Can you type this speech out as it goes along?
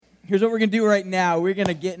Here's what we're going to do right now. We're going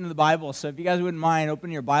to get into the Bible. So if you guys wouldn't mind,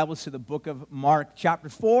 opening your Bibles to the book of Mark, chapter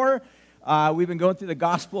 4. We've been going through the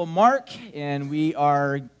Gospel of Mark, and we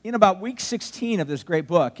are in about week 16 of this great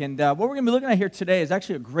book. And what we're going to be looking at here today is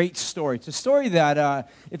actually a great story. It's a story that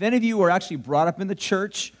if any of you were actually brought up in the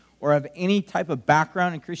church or have any type of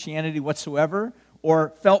background in Christianity whatsoever,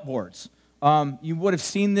 or felt boards, you would have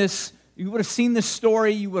seen this. You would have seen this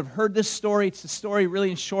story. You would have heard this story. It's a story, really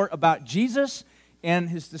in short, about Jesus and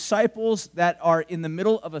his disciples that are in the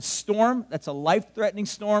middle of a storm. That's a life-threatening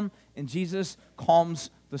storm, and Jesus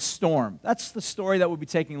calms the storm. That's the story that we'll be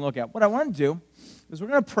taking a look at. What I want to do is we're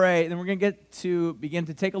going to pray, and then we're going to begin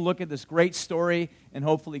to take a look at this great story, and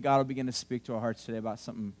hopefully God will begin to speak to our hearts today about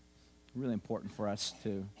something really important for us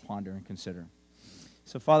to ponder and consider.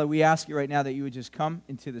 So, Father, we ask you right now that you would just come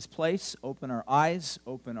into this place, open our eyes,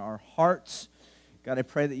 open our hearts. God, I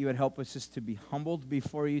pray that you would help us just to be humbled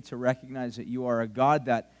before you, to recognize that you are a God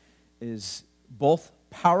that is both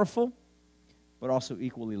powerful, but also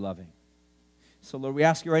equally loving. So, Lord, we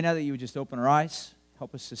ask you right now that you would just open our eyes,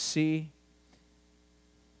 help us to see,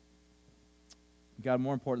 God,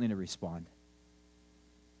 more importantly, to respond.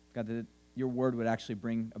 God, that your word would actually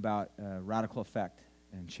bring about radical effect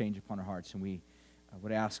and change upon our hearts. And we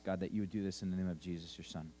would ask, God, that you would do this in the name of Jesus, your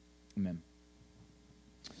Son. Amen.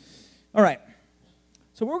 All right.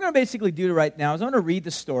 So what we're going to basically do right now is I'm going to read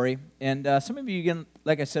the story. And some of you, again,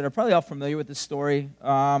 like I said, are probably all familiar with this story.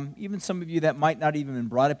 Even some of you that might not even been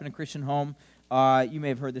brought up in a Christian home, you may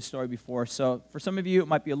have heard this story before. So for some of you, it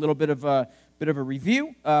might be a little bit of a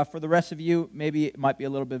review. For the rest of you, maybe it might be a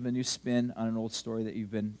little bit of a new spin on an old story that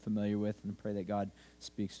you've been familiar with. And I pray that God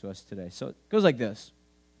speaks to us today. So it goes like this.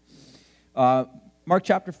 Mark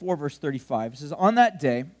chapter 4, verse 35. It says, "On that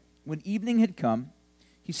day, when evening had come,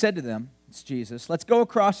 he said to them," it's Jesus, "let's go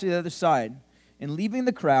across to the other side. And leaving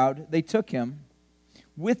the crowd, they took him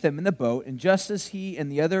with them in the boat. And just as he and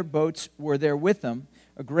the other boats were there with him,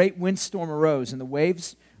 a great windstorm arose, and the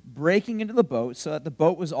waves breaking into the boat, so that the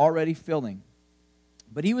boat was already filling.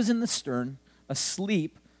 But he was in the stern,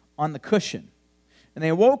 asleep on the cushion. And they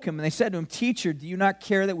awoke him, and they said to him, 'Teacher, do you not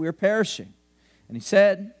care that we are perishing?' And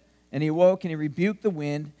he awoke, and he rebuked the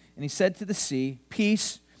wind, and he said to the sea,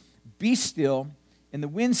 'Peace, be still.' And the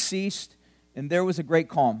wind ceased, and there was a great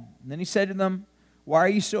calm. And then he said to them, 'Why are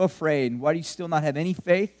you so afraid? And why do you still not have any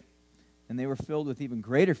faith?' And they were filled with even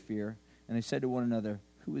greater fear, and they said to one another,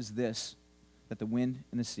 'Who is this, that the wind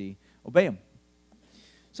and the sea obey him?'"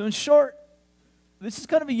 So in short, this is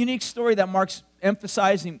kind of a unique story that Mark's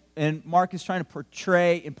emphasizing, and Mark is trying to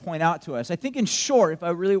portray and point out to us. I think in short, if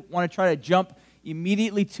I really want to try to jump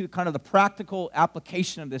immediately to kind of the practical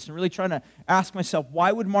application of this and really trying to ask myself,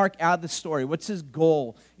 why would Mark add this story? What's his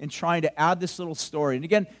goal in trying to add this little story? And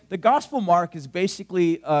again, the Gospel of Mark is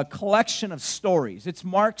basically a collection of stories. It's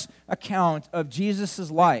Mark's account of Jesus'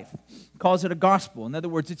 life. He calls it a gospel. In other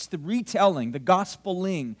words, it's the retelling, the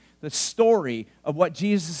gospeling, the story of what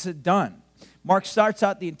Jesus had done. Mark starts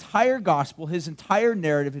out the entire gospel, his entire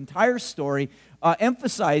narrative, entire story,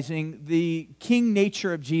 emphasizing the king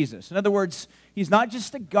nature of Jesus. In other words, he's not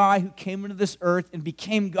just a guy who came into this earth and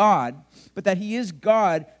became God, but that he is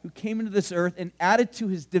God who came into this earth and added to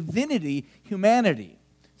his divinity humanity.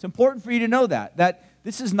 It's important for you to know that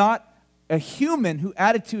this is not a human who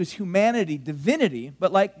added to his humanity divinity,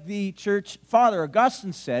 but like the church father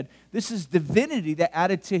Augustine said, this is divinity that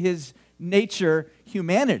added to his nature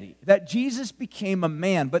humanity, that Jesus became a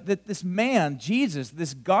man, but that this man, Jesus,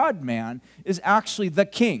 this God-man, is actually the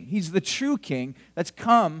king. He's the true king that's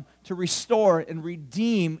come to restore and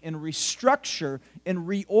redeem and restructure and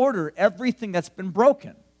reorder everything that's been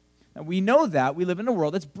broken. Now, we know that. We live in a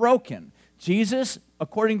world that's broken. Jesus,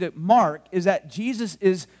 according to Mark, is that Jesus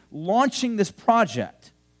is launching this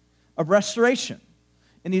project of restoration.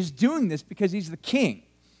 And he's doing this because he's the king.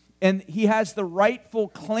 And he has the rightful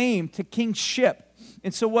claim to kingship.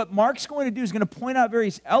 And so what Mark's going to do is going to point out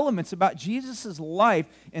various elements about Jesus' life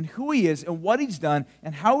and who he is and what he's done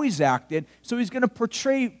and how he's acted. So he's going to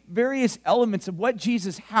portray various elements of what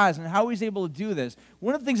Jesus has and how he's able to do this.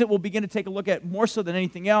 One of the things that we'll begin to take a look at more so than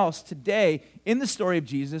anything else today in the story of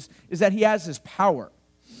Jesus is that he has his power.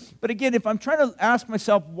 But again, if I'm trying to ask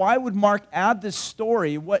myself, why would Mark add this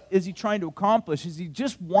story? What is he trying to accomplish? Is he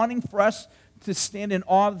just wanting for us to stand in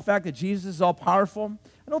awe of the fact that Jesus is all-powerful?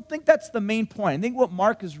 I don't think that's the main point. I think what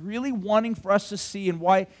Mark is really wanting for us to see, and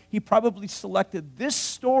why he probably selected this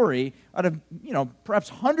story out of, perhaps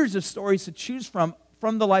hundreds of stories to choose from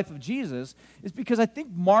the life of Jesus, is because I think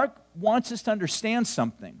Mark wants us to understand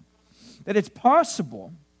something. That it's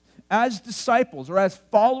possible as disciples or as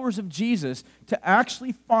followers of Jesus to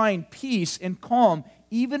actually find peace and calm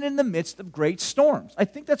even in the midst of great storms. I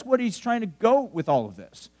think that's what he's trying to go with all of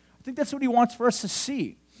this. I think that's what he wants for us to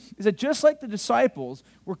see, is that just like the disciples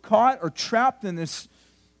were caught or trapped in this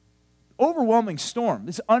overwhelming storm,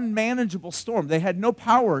 this unmanageable storm, they had no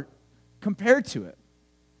power compared to it.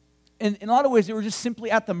 And in a lot of ways, they were just simply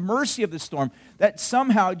at the mercy of the storm, that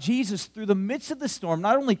somehow Jesus, through the midst of the storm,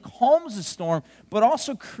 not only calms the storm, but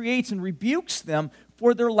also creates and rebukes them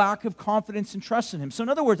for their lack of confidence and trust in him. So in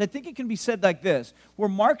other words, I think it can be said like this, where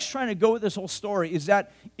Mark's trying to go with this whole story is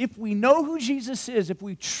that if we know who Jesus is, if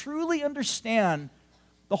we truly understand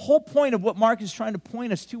the whole point of what Mark is trying to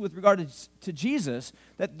point us to with regard to Jesus,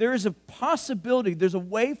 that there's a possibility, there's a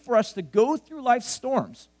way for us to go through life's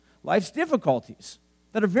storms, life's difficulties,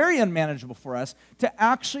 that are very unmanageable for us, to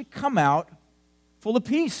actually come out full of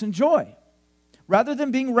peace and joy. Rather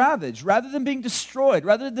than being ravaged, rather than being destroyed,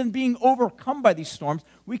 rather than being overcome by these storms,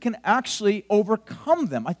 we can actually overcome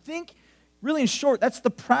them. I think, really in short, that's the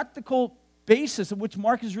practical basis of which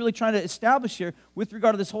Mark is really trying to establish here with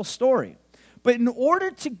regard to this whole story. But in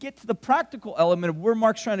order to get to the practical element of where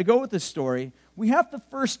Mark's trying to go with this story, we have to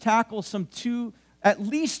first tackle at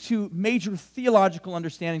least two major theological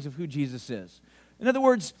understandings of who Jesus is. In other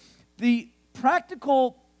words, the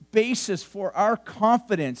practical basis for our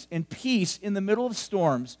confidence and peace in the middle of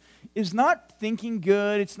storms is not thinking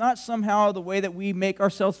good. It's not somehow the way that we make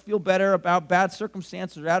ourselves feel better about bad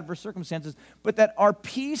circumstances or adverse circumstances, but that our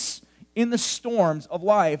peace in the storms of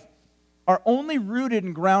life are only rooted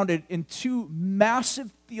and grounded in two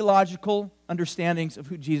massive theological understandings of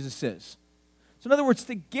who Jesus is. So in other words,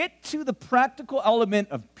 to get to the practical element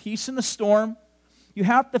of peace in the storm, you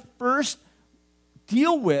have to first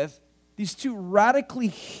deal with these two radically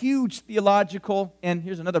huge theological, and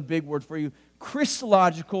here's another big word for you,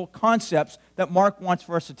 Christological concepts that Mark wants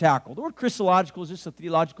for us to tackle. The word Christological is just a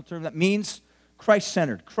theological term that means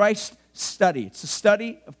Christ-centered, Christ study. It's the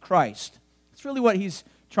study of Christ. It's really what he's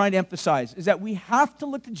trying to emphasize, is that we have to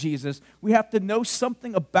look to Jesus, we have to know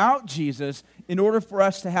something about Jesus in order for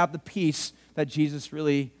us to have the peace that Jesus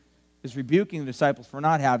really is rebuking the disciples for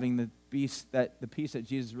not having, the peace that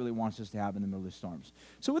Jesus really wants us to have in the middle of the storms.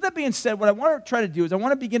 So with that being said, what I want to try to do is I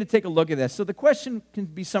want to begin to take a look at this. So the question can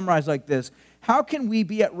be summarized like this: how can we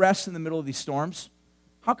be at rest in the middle of these storms?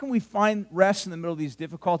 How can we find rest in the middle of these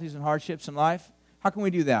difficulties and hardships in life? How can we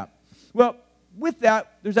do that? Well, with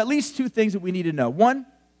that, there's at least two things that we need to know. One,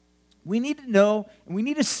 we need to know and we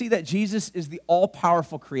need to see that Jesus is the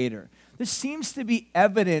all-powerful creator. This seems to be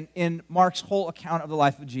evident in Mark's whole account of the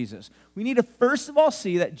life of Jesus. We need to first of all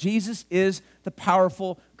see that Jesus is the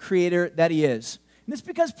powerful creator that he is. And this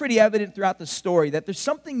becomes pretty evident throughout the story that there's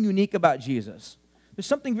something unique about Jesus. There's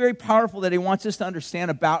something very powerful that he wants us to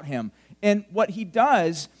understand about him. And what he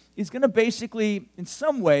does is going to basically, in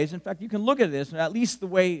some ways, in fact, you can look at this, and at least the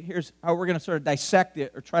way, here's how we're going to sort of dissect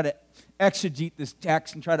it or try to exegete this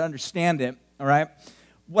text and try to understand it, all right?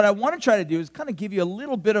 What I want to try to do is kind of give you a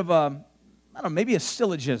little bit of a, I don't know, maybe a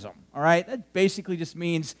syllogism, all right? That basically just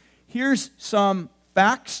means here's some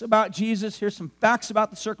facts about Jesus, here's some facts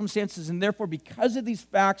about the circumstances, and therefore, because of these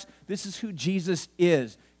facts, this is who Jesus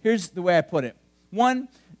is. Here's the way I put it. One,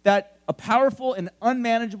 that a powerful and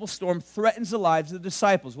unmanageable storm threatens the lives of the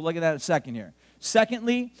disciples. We'll look at that in a second here.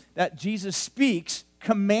 Secondly, that Jesus speaks,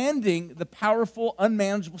 commanding the powerful,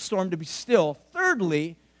 unmanageable storm to be still.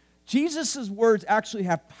 Thirdly, Jesus' words actually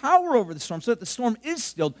have power over the storm so that the storm is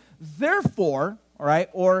stilled. Therefore, all right,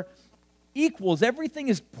 or equals, everything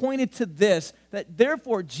is pointed to this, that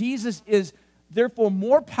therefore Jesus is therefore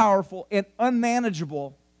more powerful and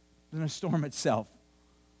unmanageable than a storm itself.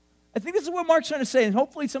 I think this is what Mark's trying to say, and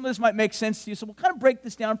hopefully some of this might make sense to you. So we'll kind of break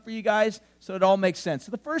this down for you guys so it all makes sense.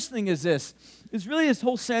 So the first thing is this, is really this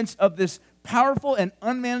whole sense of this powerful and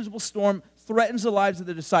unmanageable storm threatens the lives of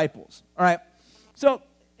the disciples. All right, so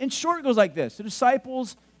in short, it goes like this. The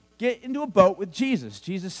disciples get into a boat with Jesus.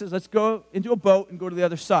 Jesus says, let's go into a boat and go to the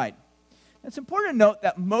other side. And it's important to note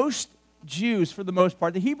that most Jews, for the most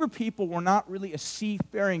part, the Hebrew people were not really a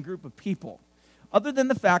seafaring group of people, other than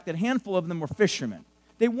the fact that a handful of them were fishermen.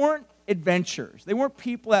 They weren't adventurers. They weren't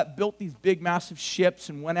people that built these big, massive ships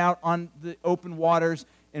and went out on the open waters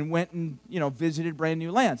and went and, visited brand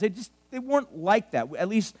new lands. They weren't like that. At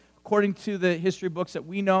least according to the history books that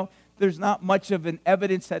we know, there's not much of an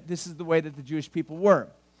evidence that this is the way that the Jewish people were.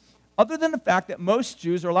 Other than the fact that most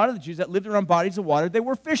Jews, or a lot of the Jews that lived around bodies of water, they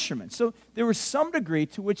were fishermen. So there was some degree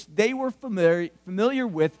to which they were familiar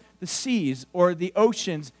with the seas or the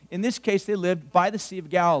oceans. In this case, they lived by the Sea of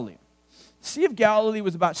Galilee. The Sea of Galilee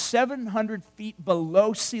was about 700 feet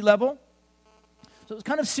below sea level. So it was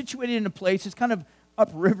kind of situated in a place, it's kind of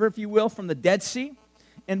upriver, if you will, from the Dead Sea.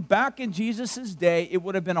 And back in Jesus' day, it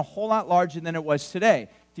would have been a whole lot larger than it was today.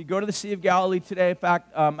 If you go to the Sea of Galilee today, in fact,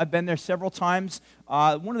 I've been there several times.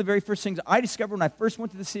 One of the very first things I discovered when I first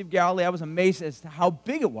went to the Sea of Galilee, I was amazed as to how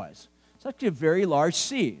big it was. It's actually a very large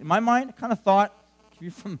sea. In my mind, I kind of thought, if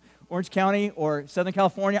you're from Orange County or Southern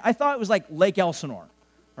California, I thought it was like Lake Elsinore,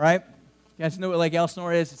 right? You guys know what Lake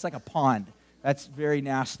Elsinore is? It's like a pond. That's very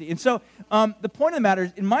nasty. And so the point of the matter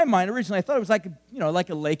is, in my mind, originally, I thought it was like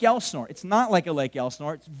a Lake Elsinore. It's not like a Lake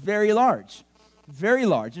Elsinore. It's very large, very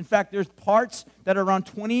large. In fact, there's parts that are around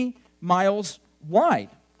 20 miles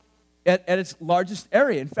wide at its largest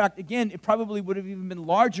area. In fact, again, it probably would have even been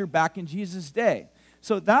larger back in Jesus' day.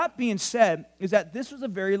 So that being said, is that this was a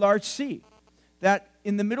very large sea, that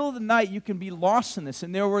in the middle of the night, you can be lost in this.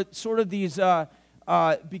 And there were sort of these...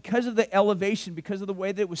 because of the elevation, because of the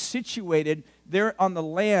way that it was situated there on the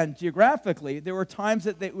land geographically, there were times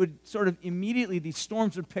that they would sort of immediately, these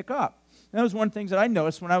storms would pick up. And that was one of the things that I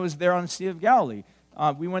noticed when I was there on the Sea of Galilee.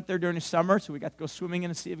 We went there during the summer, so we got to go swimming in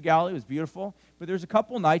the Sea of Galilee. It was beautiful. But there's a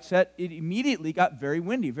couple nights that it immediately got very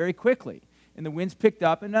windy, very quickly. And the winds picked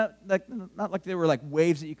up, and not like they were like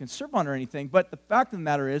waves that you can surf on or anything, but the fact of the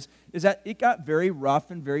matter is that it got very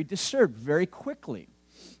rough and very disturbed very quickly.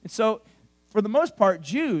 And so, for the most part,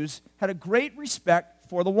 Jews had a great respect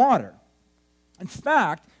for the water. In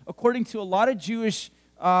fact, according to a lot of Jewish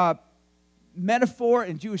metaphor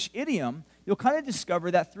and Jewish idiom, you'll kind of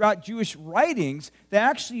discover that throughout Jewish writings, they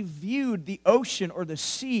actually viewed the ocean or the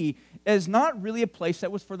sea as not really a place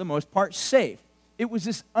that was, for the most part, safe. It was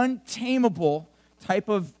this untamable type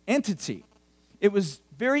of entity. It was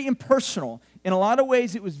very impersonal. In a lot of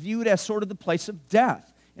ways, it was viewed as sort of the place of death.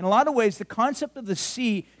 In a lot of ways, the concept of the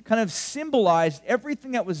sea kind of symbolized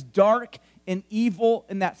everything that was dark and evil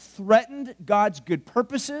and that threatened God's good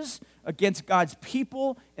purposes against God's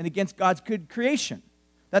people and against God's good creation.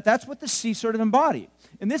 That's what the sea sort of embodied.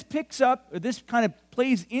 And this kind of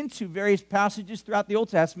plays into various passages throughout the Old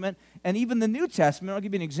Testament and even the New Testament. I'll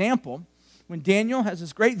give you an example. When Daniel has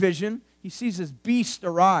this great vision, he sees this beast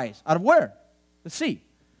arise. Out of where? The sea.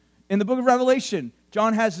 In the book of Revelation,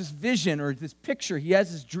 John has this vision or this picture. He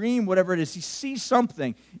has this dream, whatever it is. He sees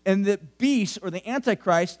something. And the beast or the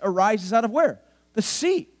Antichrist arises out of where? The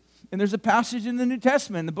sea. And there's a passage in the New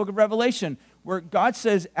Testament, in the book of Revelation, where God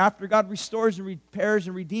says, after God restores and repairs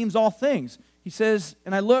and redeems all things, he says,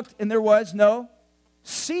 and I looked, and there was no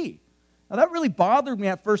sea. Now, that really bothered me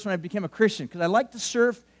at first when I became a Christian, because I like to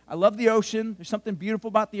surf. I love the ocean. There's something beautiful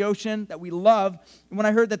about the ocean that we love. And when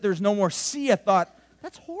I heard that there's no more sea, I thought,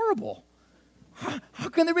 that's horrible. How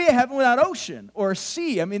can there be a heaven without ocean or a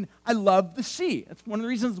sea? I mean, I love the sea. That's one of the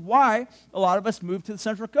reasons why a lot of us moved to the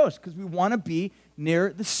Central Coast, because we want to be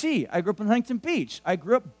near the sea. I grew up in Huntington Beach. I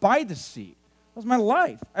grew up by the sea. That was my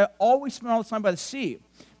life. I always spent all the time by the sea.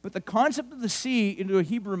 But the concept of the sea into a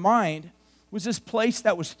Hebrew mind was this place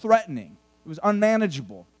that was threatening. It was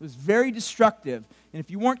unmanageable. It was very destructive. And if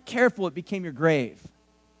you weren't careful, it became your grave.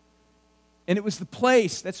 And it was the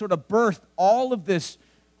place that sort of birthed all of this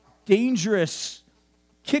dangerous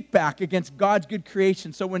kickback against God's good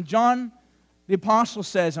creation. So when John the Apostle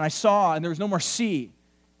says, and I saw, and there was no more sea,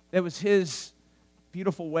 that was his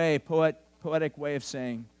beautiful way, poetic way of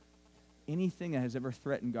saying, anything that has ever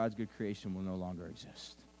threatened God's good creation will no longer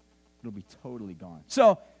exist. It'll be totally gone.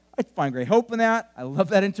 So I find great hope in that. I love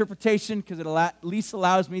that interpretation because it at least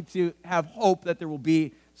allows me to have hope that there will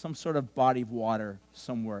be some sort of body of water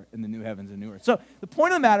somewhere in the new heavens and new earth. So the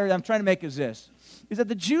point of the matter that I'm trying to make is this, is that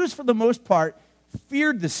the Jews, for the most part,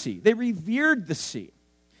 feared the sea. They revered the sea.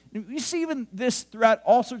 And you see even this throughout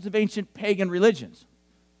all sorts of ancient pagan religions.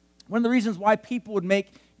 One of the reasons why people would make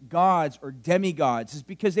gods or demigods is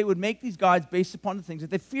because they would make these gods based upon the things that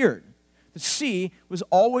they feared. The sea was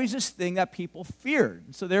always this thing that people feared.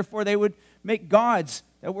 And so therefore they would make gods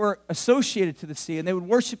that were associated to the sea, and they would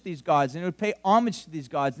worship these gods, and they would pay homage to these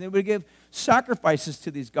gods, and they would give sacrifices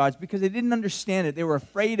to these gods because they didn't understand it. They were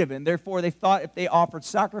afraid of it, and therefore they thought if they offered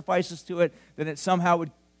sacrifices to it, then it somehow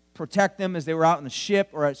would protect them as they were out in the ship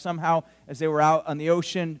or somehow as they were out on the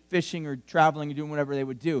ocean fishing or traveling and doing whatever they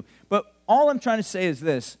would do. But all I'm trying to say is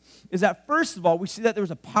this, is that first of all, we see that there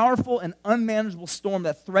was a powerful and unmanageable storm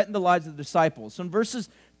that threatened the lives of the disciples. So in verses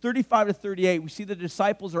 35 to 38, we see the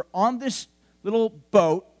disciples are on this little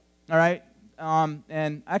boat, all right?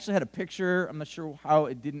 And I actually had a picture. I'm not sure how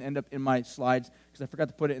it didn't end up in my slides because I forgot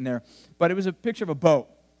to put it in there. But it was a picture of a boat.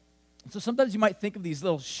 So sometimes you might think of these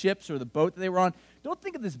little ships or the boat that they were on. Don't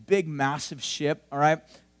think of this big, massive ship, all right?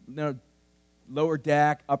 You know, lower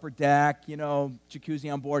deck, upper deck,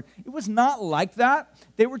 jacuzzi on board. It was not like that.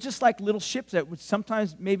 They were just like little ships that would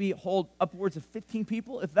sometimes maybe hold upwards of 15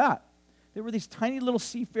 people, if that. They were these tiny little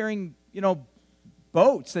seafaring,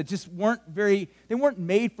 boats that just weren't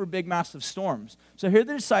made for big, massive storms. So here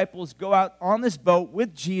the disciples go out on this boat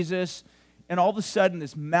with Jesus, and all of a sudden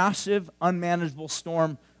this massive, unmanageable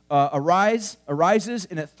storm arises,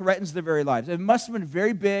 and it threatens their very lives. It must have been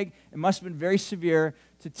very big, it must have been very severe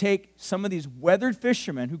to take some of these weathered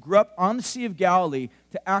fishermen who grew up on the Sea of Galilee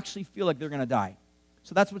to actually feel like they're going to die.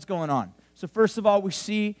 So that's what's going on. So first of all, we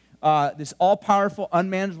see this all-powerful,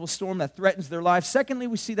 unmanageable storm that threatens their lives. Secondly,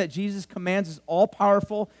 we see that Jesus commands this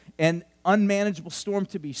all-powerful and unmanageable storm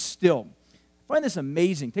to be still. I find this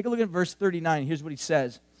amazing. Take a look at verse 39. Here's what he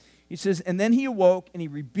says. He says, "And then he awoke, and he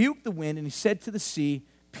rebuked the wind, and he said to the sea,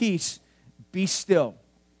 'Peace, be still.'"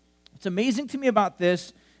 What's amazing to me about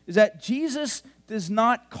this is that Jesus does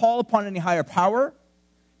not call upon any higher power.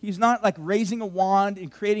 He's not like raising a wand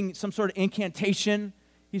and creating some sort of incantation.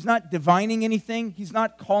 He's not divining anything. He's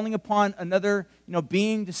not calling upon another,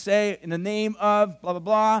 being to say, in the name of blah, blah,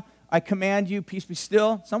 blah, I command you, peace be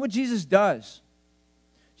still. It's not what Jesus does.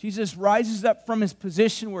 Jesus rises up from his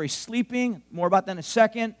position where he's sleeping, more about that in a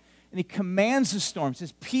second, and he commands the storm. He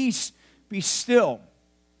says, "Peace be still."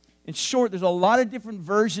 In short, there's a lot of different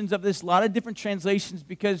versions of this, a lot of different translations,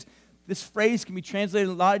 because this phrase can be translated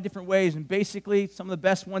in a lot of different ways. And basically, some of the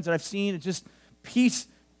best ones that I've seen is just peace,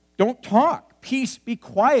 don't talk. Peace, be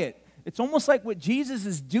quiet. It's almost like what Jesus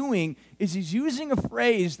is doing is he's using a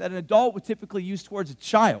phrase that an adult would typically use towards a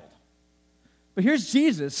child. But here's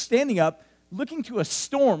Jesus standing up, looking to a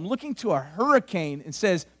storm, looking to a hurricane, and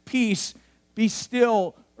says, "Peace, be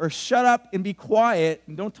still," or "Shut up and be quiet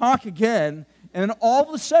and don't talk again." And then all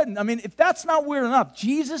of a sudden, if that's not weird enough,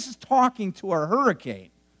 Jesus is talking to a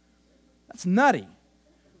hurricane. That's nutty.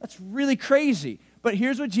 That's really crazy. But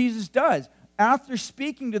here's what Jesus does. After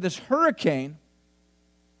speaking to this hurricane,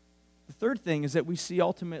 the third thing is that we see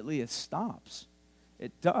ultimately it stops.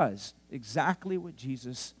 It does exactly what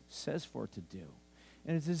Jesus says for it to do.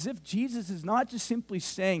 And it's as if Jesus is not just simply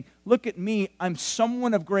saying, "Look at me, I'm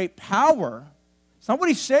someone of great power." It's not what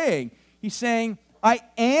he's saying. He's saying, "I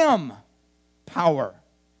am power.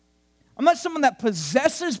 I'm not someone that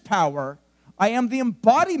possesses power. I am the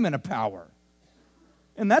embodiment of power."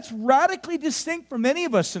 And that's radically distinct from many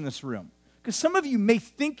of us in this room. Because some of you may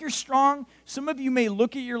think you're strong. Some of you may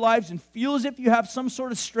look at your lives and feel as if you have some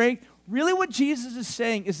sort of strength. Really what Jesus is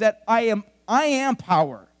saying is that I am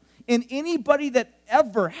power. And anybody that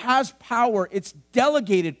ever has power, it's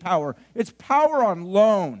delegated power. It's power on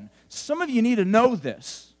loan. Some of you need to know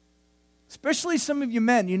this. Especially some of you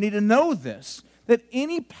men, you need to know this. That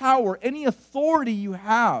any power, any authority you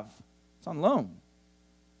have, it's on loan.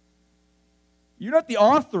 You're not the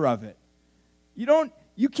author of it.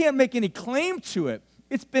 You can't make any claim to it.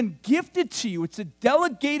 It's been gifted to you. It's a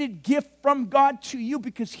delegated gift from God to you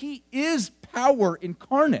because he is power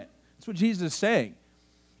incarnate. That's what Jesus is saying.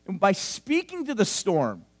 And by speaking to the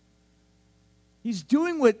storm, he's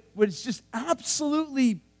doing what is just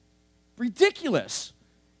absolutely ridiculous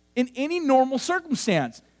in any normal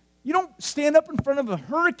circumstance. You don't stand up in front of a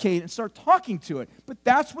hurricane and start talking to it. But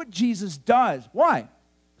that's what Jesus does. Why?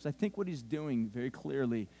 Because I think what he's doing very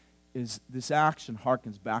clearly is this action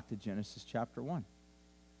harkens back to Genesis chapter 1.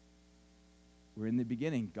 Where in the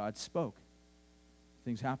beginning, God spoke.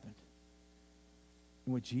 Things happened.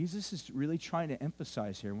 And what Jesus is really trying to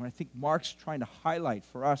emphasize here, and what I think Mark's trying to highlight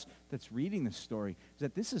for us that's reading this story, is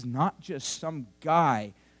that this is not just some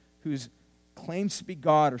guy who claims to be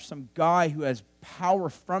God or some guy who has power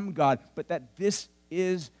from God, but that this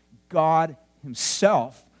is God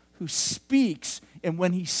himself who speaks, and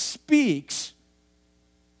when he speaks,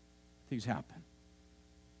 things happen.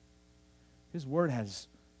 His word has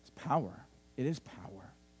power. It is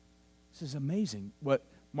power. This is amazing what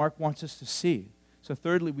Mark wants us to see. So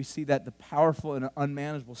thirdly, we see that the powerful and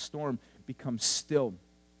unmanageable storm becomes still.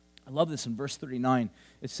 I love this in verse 39.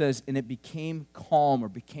 It says, "And it became calm," or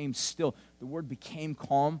became still. The word became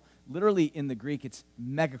calm, literally in the Greek, it's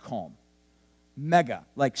mega calm. Mega,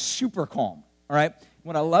 like super calm. All right?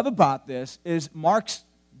 What I love about this is Mark's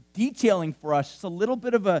detailing for us just a little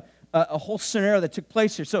bit of a whole scenario that took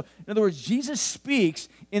place here. So, in other words, Jesus speaks,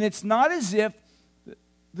 and it's not as if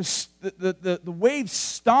the waves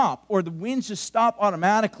stop or the winds just stop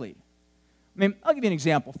automatically. I'll give you an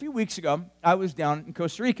example. A few weeks ago, I was down in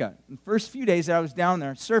Costa Rica. The first few days that I was down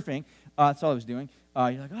there surfing, that's all I was doing.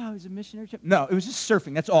 You're like, "Oh, it was a missionary trip?" No, it was just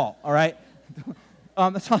surfing. That's all right?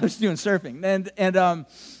 That's all I was doing, surfing.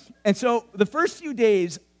 And so the first few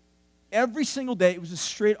days, every single day, it was just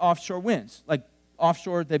straight offshore winds. Like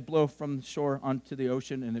offshore, they blow from the shore onto the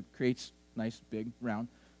ocean, and it creates nice, big, round,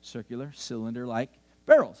 circular, cylinder-like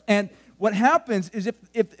barrels. And what happens is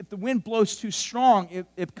if the wind blows too strong,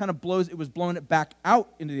 it kind of blows, it was blowing it back out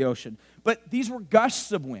into the ocean. But these were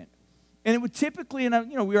gusts of wind. And it would typically,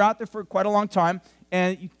 and we were out there for quite a long time,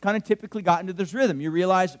 and you kind of typically got into this rhythm. You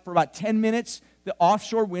realized for about 10 minutes, the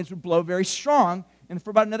offshore winds would blow very strong, and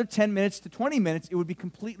for about another 10 minutes to 20 minutes, it would be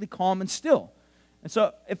completely calm and still. And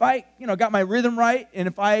so if I, got my rhythm right, and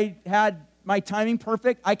if I had my timing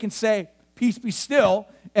perfect, I can say, peace be still,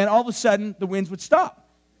 and all of a sudden, the winds would stop,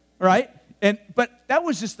 right? But that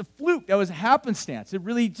was just a fluke. That was a happenstance. It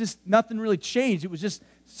really just, nothing really changed. It was just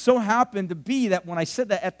so happened to be that when I said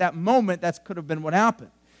that at that moment, that could have been what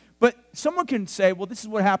happened. But someone can say, well, this is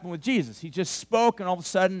what happened with Jesus. He just spoke, and all of a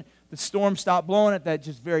sudden, the storm stopped blowing at that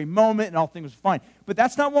just very moment, and all things was fine. But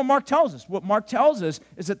that's not what Mark tells us. What Mark tells us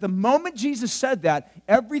is that the moment Jesus said that,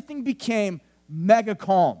 everything became mega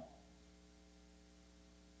calm.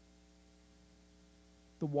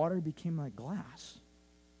 The water became like glass.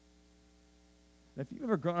 If you've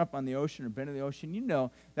ever grown up on the ocean or been to the ocean, you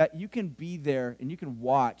know that you can be there and you can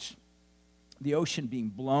watch the ocean being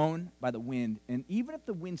blown by the wind. And even if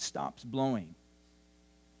the wind stops blowing,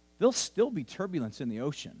 there'll still be turbulence in the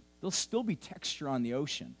ocean. There'll still be texture on the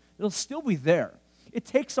ocean. It'll still be there. It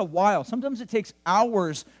takes a while. Sometimes it takes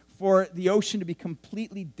hours for the ocean to be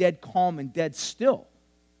completely dead calm and dead still.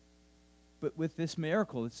 But with this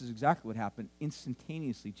miracle, this is exactly what happened.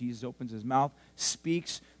 Instantaneously, Jesus opens his mouth,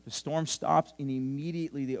 speaks, the storm stops, and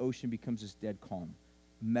immediately the ocean becomes this dead calm.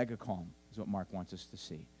 Mega calm is what Mark wants us to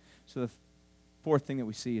see. So the fourth thing that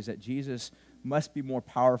we see is that Jesus must be more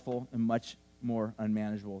powerful and much more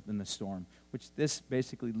unmanageable than the storm, which this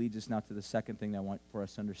basically leads us now to the second thing that I want for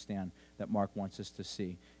us to understand that Mark wants us to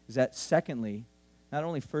see, is that secondly, not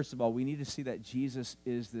only first of all, we need to see that Jesus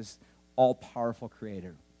is this all-powerful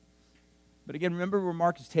creator. But again, remember where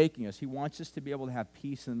Mark is taking us. He wants us to be able to have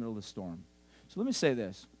peace in the middle of the storm. So let me say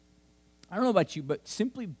this. I don't know about you, but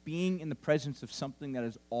simply being in the presence of something that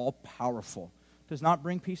is all-powerful does not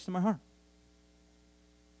bring peace to my heart.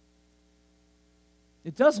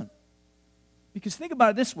 It doesn't. Because think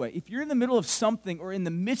about it this way. If you're in the middle of something or in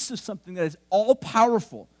the midst of something that is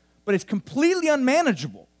all-powerful, but it's completely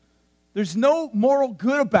unmanageable, there's no moral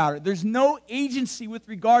good about it, there's no agency with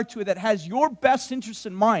regard to it that has your best interest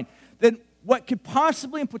in mind, then what could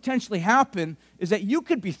possibly and potentially happen is that you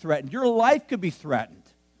could be threatened. Your life could be threatened.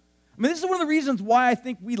 I mean, this is one of the reasons why I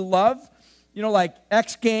think we love, like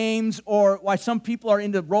X Games, or why some people are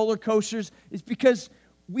into roller coasters, is because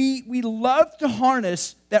we love to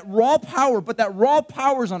harness that raw power, but that raw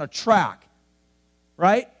power is on a track,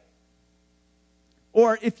 right?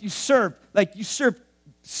 Or if you surf, you surf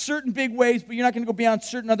certain big waves, but you're not going to go beyond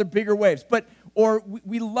certain other bigger waves. Or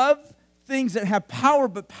we love things that have power,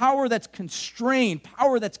 but power that's constrained,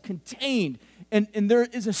 power that's contained, and there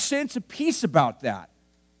is a sense of peace about that.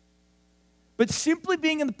 But simply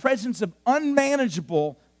being in the presence of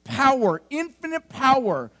unmanageable power, infinite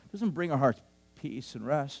power, doesn't bring our hearts peace and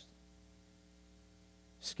rest.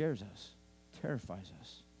 It scares us, terrifies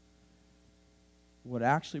us. What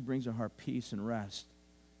actually brings our heart peace and rest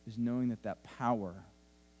is knowing that power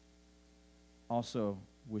also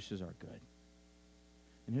wishes our good.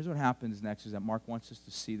 And here's what happens next, is that Mark wants us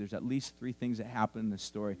to see there's at least three things that happen in this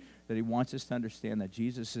story, that he wants us to understand that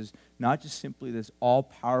Jesus is not just simply this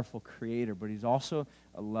all-powerful creator, but he's also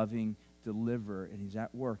a loving deliverer, and he's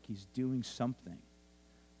at work. He's doing something.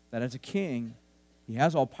 That as a king, he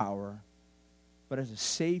has all power, but as a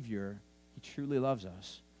savior, he truly loves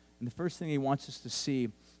us. And the first thing he wants us to see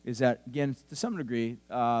is that, again, to some degree,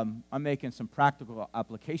 I'm making some practical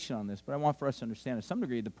application on this, but I want for us to understand, to some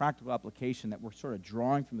degree, the practical application that we're sort of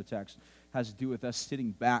drawing from the text has to do with us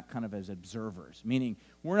sitting back kind of as observers, meaning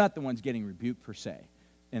we're not the ones getting rebuked per se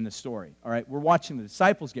in the story, all right? We're watching the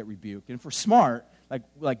disciples get rebuked, and if we're smart,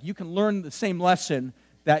 like you can learn the same lesson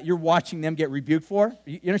that you're watching them get rebuked for.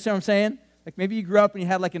 You understand what I'm saying? Like maybe you grew up and you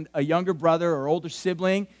had like a younger brother or older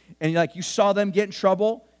sibling, and you saw them get in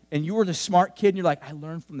trouble, and you were the smart kid, and you're like, I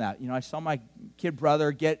learned from that. I saw my kid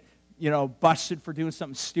brother get, busted for doing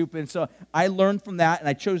something stupid. And so I learned from that, and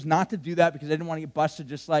I chose not to do that because I didn't want to get busted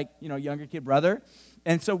just like, younger kid brother.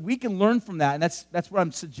 And so we can learn from that, and that's what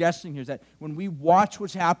I'm suggesting here, is that when we watch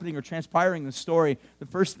what's happening or transpiring in the story, the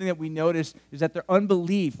first thing that we notice is that their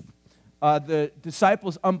unbelief, the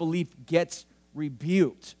disciples' unbelief gets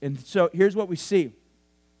rebuked. And so here's what we see.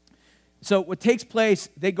 So what takes place,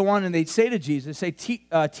 they go on and they say to Jesus,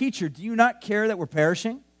 Teacher, do you not care that we're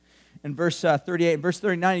perishing? In verse 38, in verse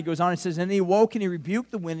 39, he goes on and says, And he awoke and he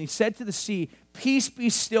rebuked the wind, and he said to the sea, Peace,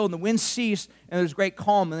 be still. And the wind ceased, and there was great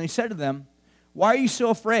calm. And he said to them, Why are you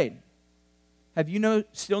so afraid? Have you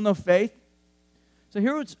still no faith? So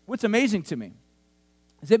here's what's amazing to me.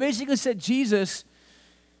 They basically said, Jesus,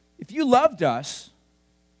 if you loved us,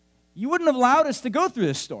 you wouldn't have allowed us to go through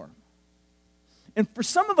this storm. And for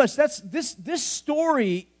some of us, this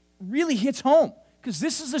story really hits home, because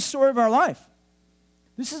this is the story of our life.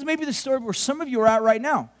 This is maybe the story where some of you are at right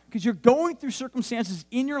now, because you're going through circumstances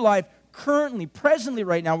in your life currently, presently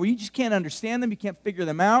right now, where you just can't understand them, you can't figure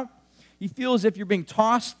them out. You feel as if you're being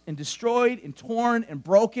tossed and destroyed and torn and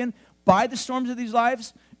broken by the storms of these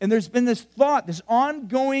lives. And there's been this thought, this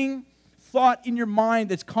ongoing thought in your mind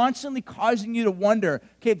that's constantly causing you to wonder,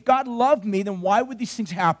 okay, if God loved me, then why would these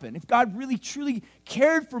things happen? If God really, truly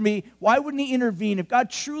cared for me, why wouldn't he intervene? If God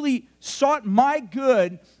truly sought my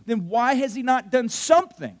good, then why has he not done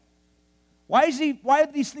something? Why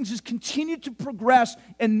have these things just continued to progress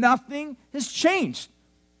and nothing has changed?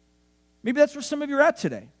 Maybe that's where some of you are at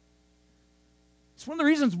today. It's one of the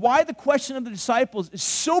reasons why the question of the disciples is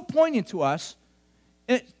so poignant to us,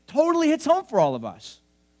 and it totally hits home for all of us.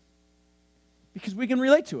 Because we can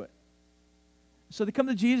relate to it. So they come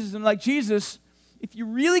to Jesus and they're like, Jesus, if you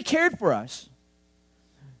really cared for us,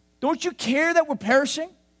 don't you care that we're perishing?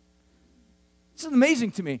 This is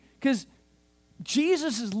amazing to me, because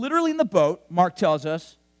Jesus is literally in the boat, Mark tells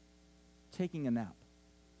us, taking a nap.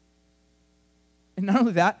 And not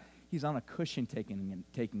only that, he's on a cushion taking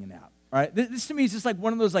a nap. All right? This to me is just like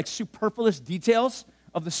one of those like superfluous details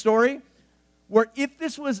of the story, where if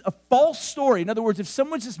this was a false story, in other words, if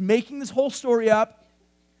someone's just making this whole story up,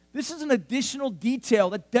 this is an additional detail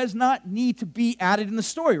that does not need to be added in the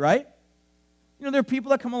story, right? You know, there are people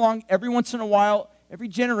that come along every once in a while, every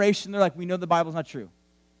generation, they're like, we know the Bible's not true.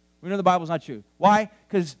 We know the Bible's not true. Why?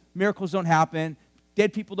 Because miracles don't happen,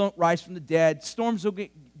 dead people don't rise from the dead, storms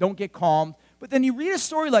don't get calmed. But then you read a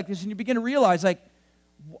story like this and you begin to realize, like,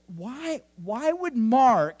 why would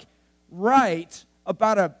Mark write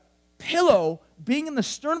about a pillow being in the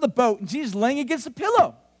stern of the boat and Jesus laying against the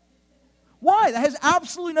pillow? Why? That has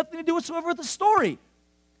absolutely nothing to do whatsoever with the story.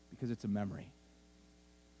 Because it's a memory.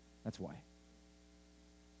 That's why.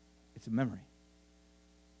 It's a memory.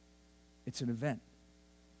 It's an event.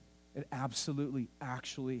 It absolutely,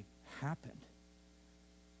 actually happened.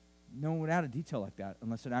 No one would add a detail like that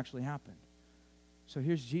unless it actually happened. So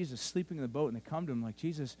here's Jesus sleeping in the boat, and they come to him like,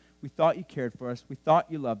 Jesus, we thought you cared for us. We thought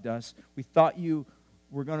you loved us. We thought that you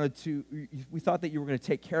were going to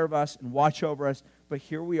take care of us and watch over us, but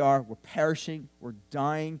here we are. We're perishing. We're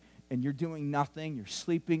dying, and you're doing nothing. You're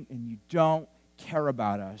sleeping, and you don't care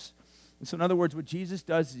about us. And so in other words, what Jesus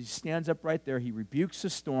does is he stands up right there. He rebukes the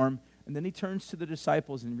storm, and then he turns to the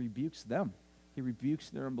disciples and rebukes them. He rebukes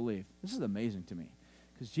their unbelief. This is amazing to me,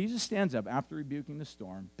 because Jesus stands up after rebuking the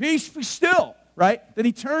storm. Peace be still, right? Then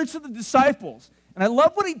he turns to the disciples, and I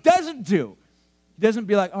love what he doesn't do. He doesn't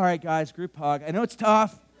be like, all right, guys, group hug. I know it's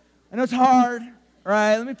tough. I know it's hard. All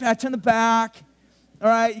right, let me pat you on the back. All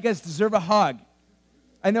right, you guys deserve a hug.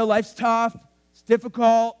 I know life's tough. It's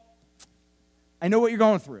difficult. I know what you're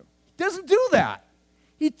going through. He doesn't do that.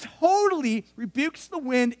 He totally rebukes the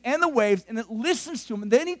wind and the waves, and it listens to them.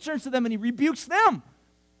 And then he turns to them and he rebukes them.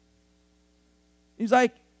 He's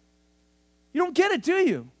like, you don't get it, do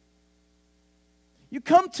you? You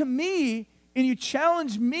come to me and you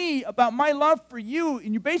challenge me about my love for you,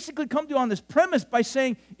 and you basically come to on this premise by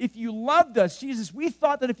saying, if you loved us, Jesus, we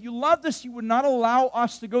thought that if you loved us, you would not allow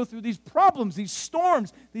us to go through these problems, these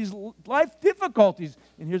storms, these life difficulties.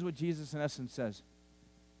 And here's what Jesus in essence says.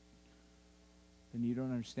 Then you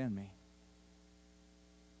don't understand me.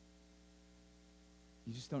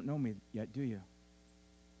 You just don't know me yet, do you?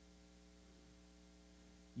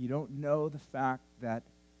 You don't know the fact that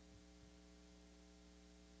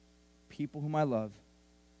people whom I love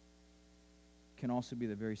can also be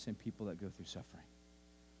the very same people that go through suffering.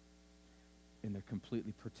 And they're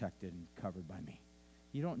completely protected and covered by me.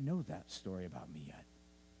 You don't know that story about me yet.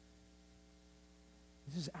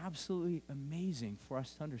 This is absolutely amazing for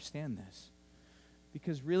us to understand this.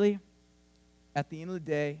 Because really, at the end of the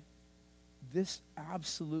day, this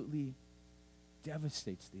absolutely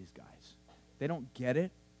devastates these guys. They don't get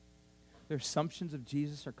it. Their assumptions of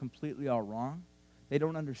Jesus are completely all wrong. They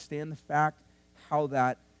don't understand the fact how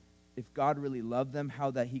that if God really loved them,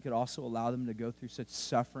 how that he could also allow them to go through such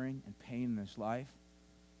suffering and pain in this life.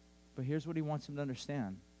 But here's what he wants them to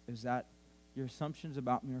understand, is that your assumptions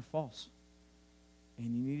about me are false.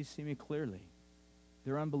 And you need to see me clearly.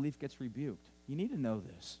 Their unbelief gets rebuked. You need to know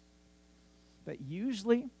this. That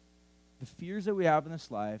usually the fears that we have in this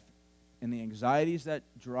life and the anxieties that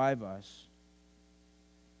drive us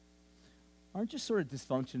aren't just sort of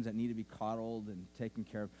dysfunctions that need to be coddled and taken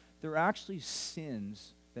care of. They're actually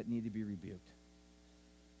sins that need to be rebuked.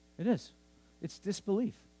 It is. It's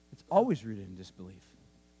disbelief. It's always rooted in disbelief.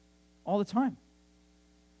 All the time.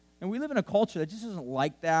 And we live in a culture that just isn't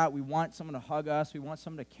like that. We want someone to hug us. We want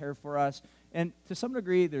someone to care for us. And to some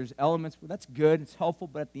degree, there's elements where that's good, it's helpful,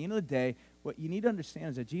 but at the end of the day, what you need to understand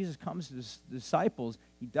is that Jesus comes to his disciples.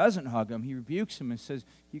 He doesn't hug them. He rebukes them and says,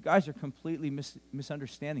 you guys are completely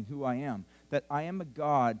misunderstanding who I am, that I am a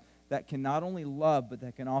God that can not only love, but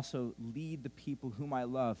that can also lead the people whom I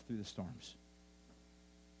love through the storms.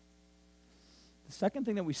 The second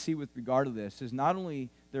thing that we see with regard to this is not only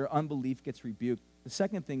their unbelief gets rebuked, the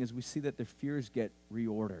second thing is we see that their fears get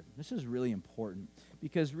reordered. This is really important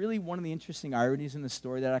because really one of the interesting ironies in the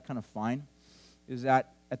story that I kind of find is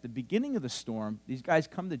that at the beginning of the storm, these guys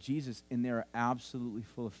come to Jesus and they're absolutely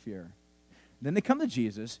full of fear. Then they come to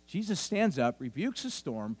Jesus. Jesus stands up, rebukes the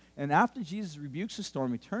storm, and after Jesus rebukes the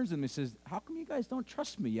storm, he turns to them and says, how come you guys don't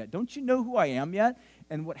trust me yet? Don't you know who I am yet?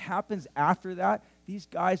 And what happens after that, these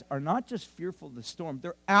guys are not just fearful of the storm,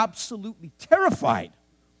 they're absolutely terrified.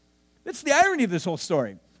 That's the irony of this whole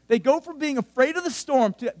story. They go from being afraid of the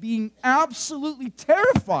storm to being absolutely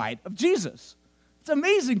terrified of Jesus. It's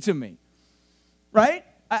amazing to me, right?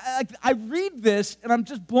 I read this, and I'm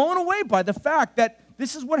just blown away by the fact that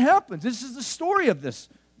this is what happens. This is the story of this,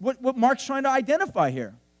 what Mark's trying to identify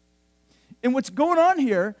here. And what's going on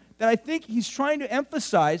here that I think he's trying to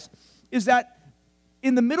emphasize is that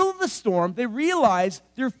in the middle of the storm, they realized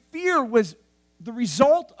their fear was the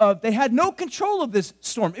result of they had no control of this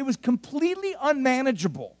storm. It was completely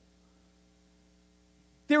unmanageable.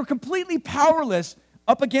 They were completely powerless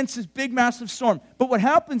up against this big, massive storm. But what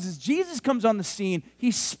happens is Jesus comes on the scene. He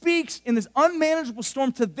speaks in this unmanageable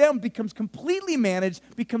storm to them, becomes completely managed,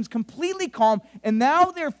 becomes completely calm, and now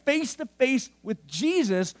they're face to face with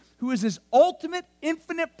Jesus, who is his ultimate,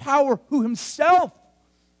 infinite power, who himself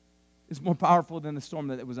is more powerful than the storm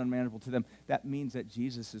that it was unmanageable to them. That means that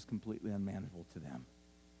Jesus is completely unmanageable to them.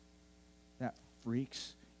 That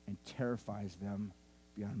freaks and terrifies them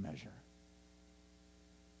beyond measure.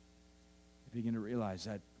 They begin to realize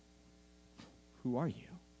that, who are you?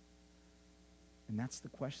 And that's the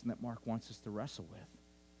question that Mark wants us to wrestle with.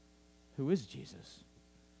 Who is Jesus?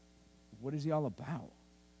 What is he all about?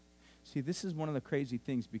 See, this is one of the crazy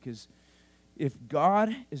things, because if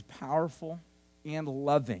God is powerful and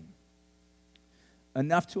loving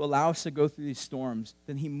enough to allow us to go through these storms,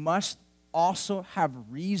 then he must also have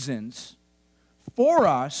reasons for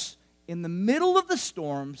us in the middle of the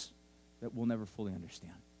storms that we'll never fully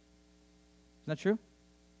understand. Isn't that true?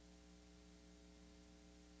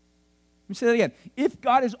 Let me say that again. If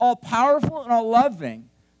God is all powerful and all loving,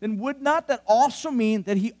 then would not that also mean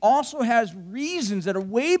that he also has reasons that are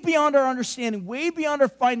way beyond our understanding, way beyond our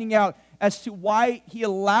finding out as to why he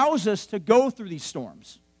allows us to go through these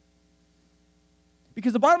storms?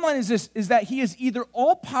 Because the bottom line is this, is that he is either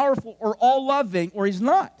all powerful or all loving, or he's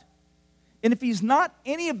not. And if he's not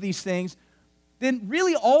any of these things, then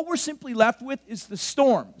really all we're simply left with is the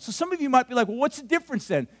storm. So some of you might be like, well, what's the difference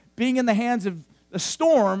then? Being in the hands of a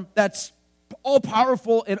storm that's all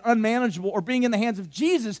powerful and unmanageable, or being in the hands of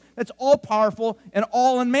Jesus that's all powerful and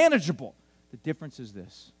all unmanageable? The difference is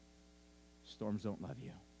this: storms don't love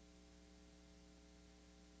you.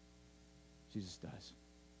 Jesus does.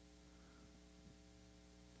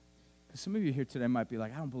 Some of you here today might be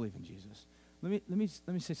like, I don't believe in Jesus. Let me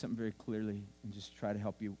say something very clearly and just try to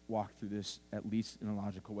help you walk through this, at least in a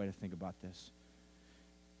logical way to think about this.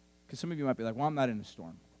 Because some of you might be like, well, I'm not in a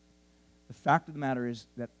storm. The fact of the matter is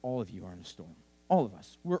that all of you are in a storm. All of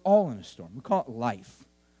us. We're all in a storm. We call it life.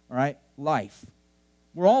 All right? Life.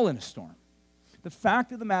 We're all in a storm. The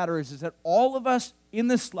fact of the matter is that all of us in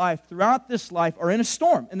this life, throughout this life, are in a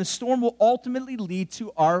storm. And the storm will ultimately lead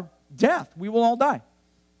to our death. We will all die.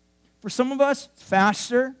 For some of us, it's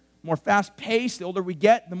faster, more fast-paced. The older we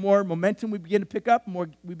get, the more momentum we begin to pick up, the more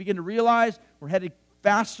we begin to realize we're headed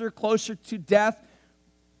faster, closer to death.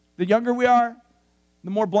 The younger we are, the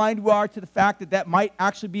more blind we are to the fact that that might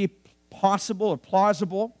actually be possible or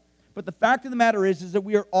plausible. But the fact of the matter is that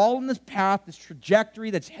we are all in this path, this trajectory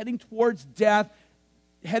that's heading towards death,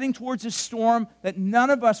 heading towards a storm that none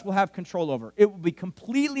of us will have control over. It will be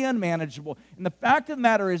completely unmanageable. And the fact of the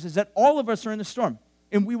matter is that all of us are in the storm.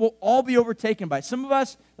 And we will all be overtaken by it. Some of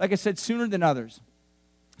us, like I said, sooner than others.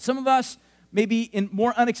 Some of us maybe in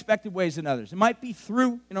more unexpected ways than others. It might be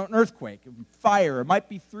through an earthquake, fire. It might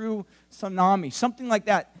be through tsunami, something like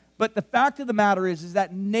that. But the fact of the matter is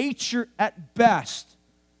that nature at best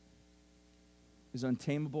is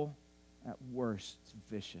untamable. At worst, it's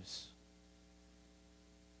vicious.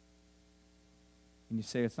 And you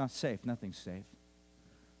say, it's not safe. Nothing's safe.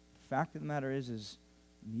 The fact of the matter is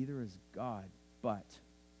neither is God. But,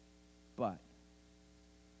 the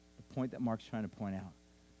point that Mark's trying to point out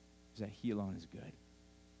is that he alone is good.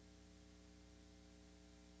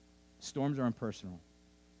 Storms are impersonal.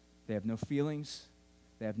 They have no feelings.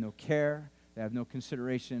 They have no care. They have no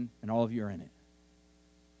consideration, and all of you are in it.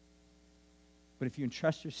 But if you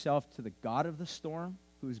entrust yourself to the God of the storm,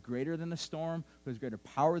 who is greater than the storm, who has greater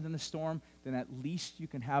power than the storm, then at least you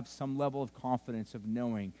can have some level of confidence of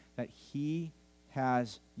knowing that he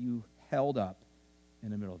has you held up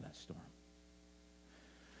in the middle of that storm.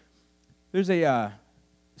 There's a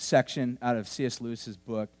section out of C.S. Lewis's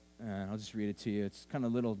book, and I'll just read it to you. It's kind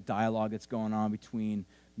of a little dialogue that's going on between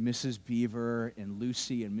Mrs. Beaver and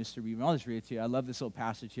Lucy and Mr. Beaver. I'll just read it to you. I love this little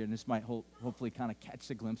passage here, and this might hopefully kind of catch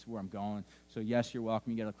the glimpse of where I'm going. So yes, you're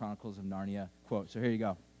welcome. You get a Chronicles of Narnia quote. So here you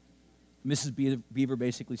go. Mrs. Beaver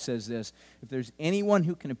basically says this: if there's anyone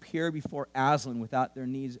who can appear before Aslan without their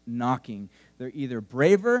knees knocking, they're either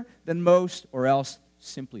braver than most or else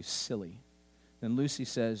simply silly. Then Lucy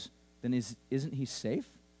says, then isn't he safe?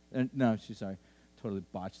 No, she's sorry. Totally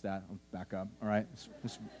botched that. I'll back up. All right.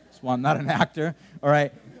 That's why I'm not an actor. All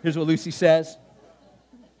right. Here's what Lucy says.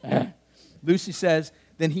 Lucy says,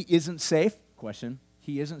 then he isn't safe? Question.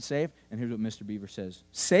 He isn't safe? And here's what Mr. Beaver says.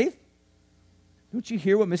 Safe? Don't you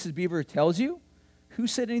hear what Mrs. Beaver tells you? Who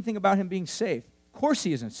said anything about him being safe? Of course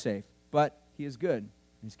he isn't safe, but he is good.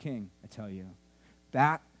 He's king, I tell you.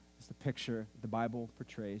 That is the picture the Bible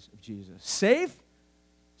portrays of Jesus. Safe?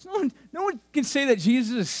 No one can say that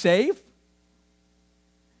Jesus is safe.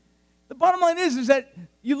 The bottom line is that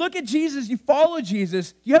you look at Jesus, you follow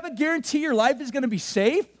Jesus, you have a guarantee your life is going to be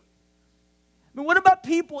safe? I mean, what about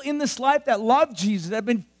people in this life that love Jesus, that have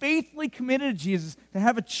been faithfully committed to Jesus, that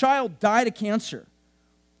have a child die to cancer,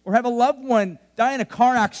 or have a loved one die in a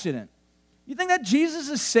car accident? You think that Jesus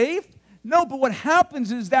is safe? No, but what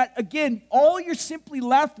happens is that, again, all you're simply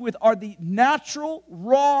left with are the natural,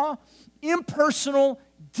 raw, impersonal,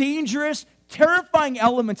 dangerous, terrifying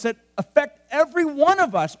elements that affect every one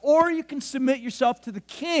of us. Or you can submit yourself to the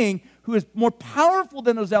King, who is more powerful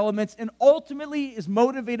than those elements and ultimately is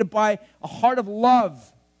motivated by a heart of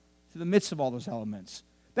love to the midst of all those elements.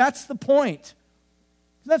 That's the point.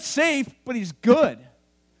 He's not safe, but he's good.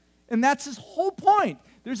 And that's his whole point.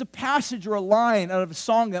 There's a passage or a line out of a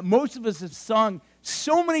song that most of us have sung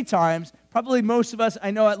so many times. Probably most of us,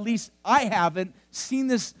 I know at least I haven't seen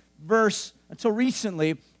this verse until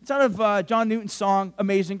recently. It's out of John Newton's song,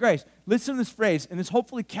 Amazing Grace. Listen to this phrase, and this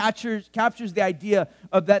hopefully captures the idea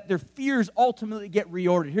of that their fears ultimately get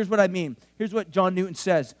reordered. Here's what I mean. Here's what John Newton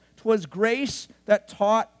says. 'Twas grace that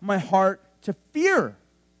taught my heart to fear.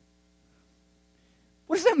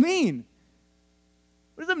 What does that mean?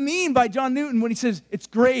 What does it mean by John Newton when he says, it's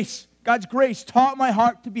grace, God's grace taught my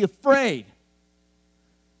heart to be afraid?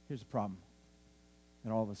 Here's the problem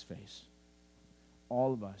that all of us face.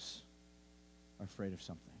 All of us are afraid of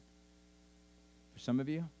something. For some of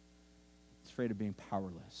you, it's afraid of being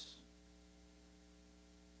powerless.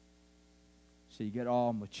 So you get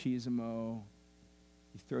all machismo,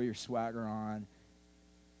 you throw your swagger on,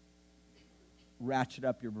 ratchet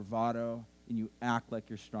up your bravado, and you act like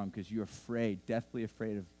you're strong because you're afraid, deathly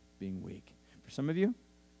afraid of being weak. For some of you,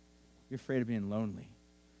 you're afraid of being lonely.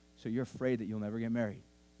 So you're afraid that you'll never get married.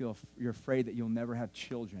 You're afraid that you'll never have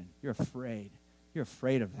children. You're afraid. You're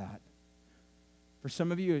afraid of that. For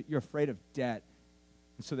some of you, you're afraid of debt.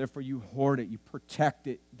 And so therefore you hoard it, you protect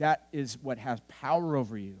it. That is what has power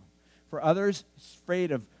over you. For others, it's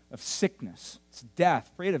afraid of sickness. It's death,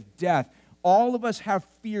 afraid of death. All of us have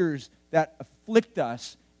fears that afflict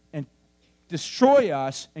us and destroy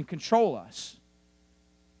us and control us.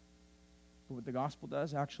 But what the gospel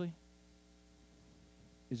does, actually,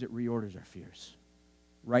 is it reorders our fears.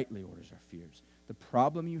 Rightly orders our fears. The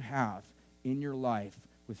problem you have in your life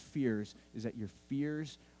with fears is that your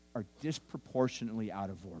fears are disproportionately out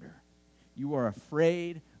of order. You are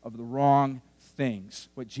afraid of the wrong things.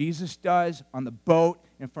 What Jesus does on the boat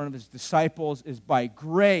in front of his disciples is by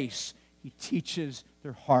grace, he teaches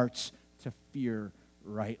their hearts to fear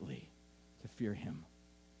rightly, to fear him.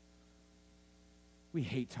 We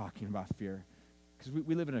hate talking about fear because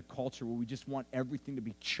we live in a culture where we just want everything to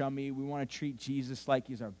be chummy. We want to treat Jesus like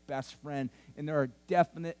he's our best friend. And there are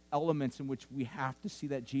definite elements in which we have to see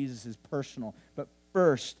that Jesus is personal. But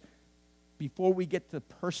first, before we get to the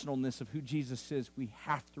personalness of who Jesus is, we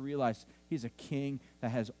have to realize he's a king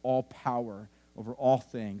that has all power over all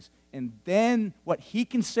things. And then what he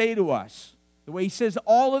can say to us, the way he says to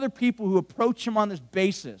all other people who approach him on this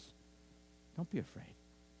basis, don't be afraid.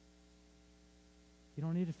 You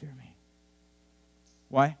don't need to fear me.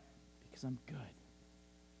 Why? Because I'm good.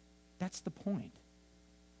 That's the point.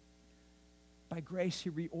 By grace, he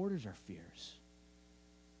reorders our fears.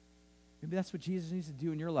 Maybe that's what Jesus needs to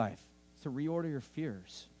do in your life, is to reorder your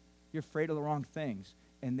fears. You're afraid of the wrong things,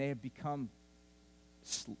 and they have become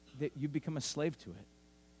that you become a slave to it.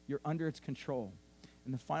 You're under its control.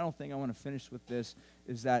 And the final thing I want to finish with this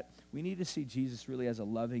is that we need to see Jesus really as a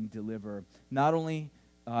loving deliverer. Not only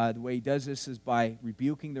the way he does this is by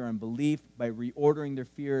rebuking their unbelief, by reordering their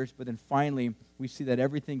fears, but then finally we see that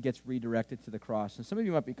everything gets redirected to the cross. And some of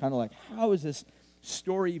you might be kind of like, how does this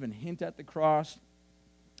story even hint at the cross?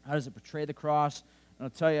 How does it portray the cross? And I'll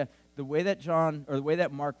tell you, the way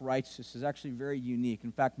that Mark writes this is actually very unique.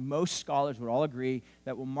 In fact, most scholars would all agree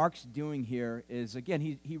that what Mark's doing here is, again,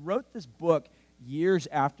 he wrote this book years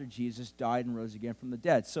after Jesus died and rose again from the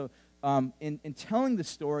dead. So in telling the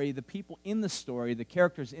story, the people in the story, the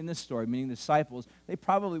characters in the story, meaning the disciples, they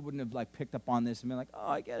probably wouldn't have picked up on this and been like, oh,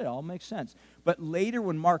 I get it, all makes sense. But later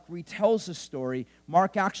when Mark retells the story,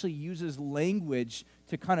 Mark actually uses language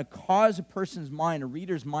to kind of cause a person's mind, a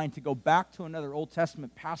reader's mind, to go back to another Old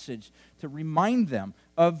Testament passage to remind them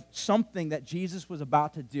of something that Jesus was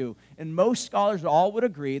about to do. And most scholars all would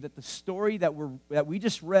agree that the story that we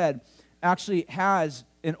just read actually has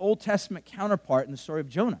an Old Testament counterpart in the story of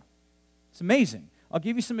Jonah. It's amazing. I'll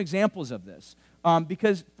give you some examples of this.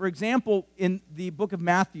 Because, for example, in the book of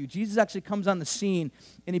Matthew, Jesus actually comes on the scene,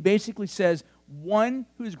 and he basically says, one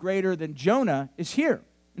who is greater than Jonah is here.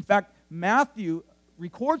 In fact, Matthew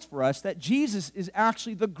records for us that Jesus is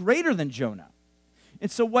actually the greater than Jonah. And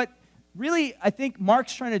so what really I think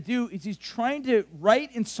Mark's trying to do is he's trying to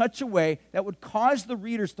write in such a way that would cause the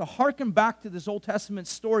readers to hearken back to this Old Testament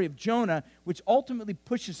story of Jonah, which ultimately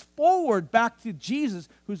pushes forward back to Jesus,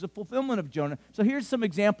 who's the fulfillment of Jonah. So here's some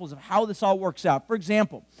examples of how this all works out. For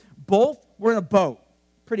example, both were in a boat.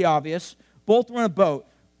 Pretty obvious. Both were in a boat.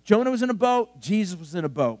 Jonah was in a boat. Jesus was in a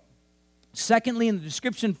boat. Secondly, in the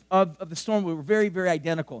description of the storm, we were very, very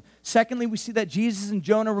identical. Secondly, we see that Jesus and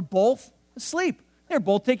Jonah were both asleep. They're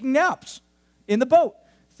both taking naps in the boat.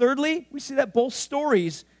 Thirdly, we see that both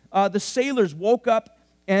stories, the sailors woke up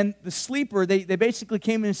and the sleeper, they basically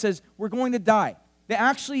came in and says, we're going to die. They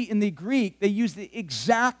actually, in the Greek, they use the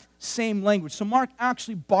exact same language. So Mark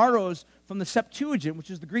actually borrows from the Septuagint, which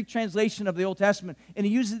is the Greek translation of the Old Testament, and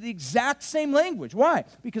he uses the exact same language. Why?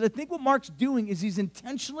 Because I think what Mark's doing is he's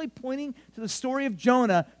intentionally pointing to the story of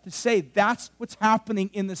Jonah to say that's what's happening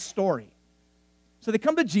in this story. So they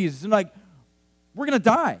come to Jesus and like, we're going to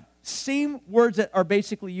die. Same words that are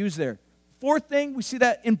basically used there. Fourth thing, we see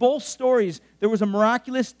that in both stories, there was a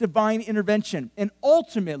miraculous divine intervention. And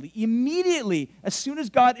ultimately, immediately, as soon as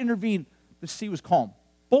God intervened, the sea was calm.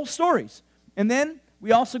 Both stories. And then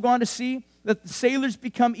we also go on to see that the sailors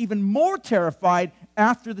become even more terrified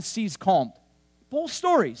after the sea's calmed. Both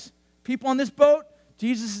stories. People on this boat,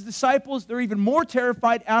 Jesus' disciples, they're even more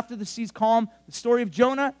terrified after the sea's calm. The story of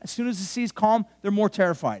Jonah, as soon as the sea's calm, they're more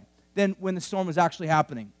terrified than when the storm was actually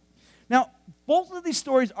happening. Now, both of these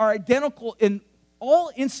stories are identical in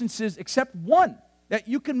all instances except one that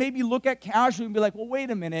you can maybe look at casually and be like, well, wait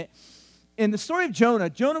a minute. In the story of Jonah,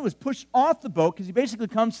 Jonah was pushed off the boat because he basically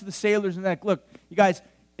comes to the sailors and like, look, you guys,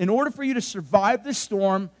 in order for you to survive this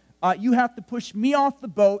storm, you have to push me off the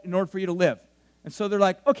boat in order for you to live. And so they're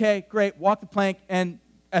like, okay, great, walk the plank. And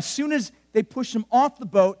as soon as they pushed him off the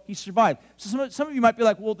boat, he survived. So some of you might be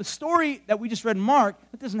like, well, the story that we just read in Mark,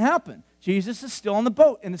 that doesn't happen. Jesus is still on the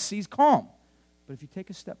boat and the sea's calm. But if you take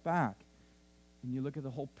a step back and you look at the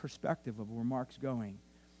whole perspective of where Mark's going,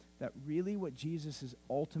 that really what Jesus is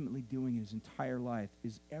ultimately doing in his entire life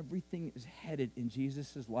is everything is headed in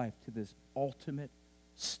Jesus' life to this ultimate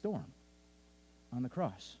storm on the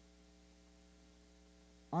cross.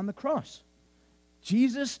 On the cross.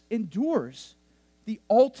 Jesus endures the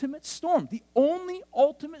ultimate storm, the only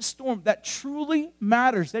ultimate storm that truly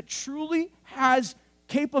matters, that truly has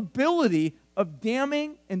capability of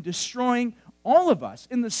damning and destroying all of us.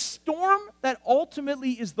 And the storm that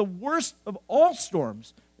ultimately is the worst of all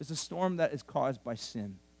storms is a storm that is caused by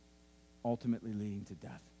sin, ultimately leading to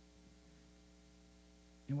death.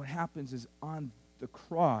 And what happens is on the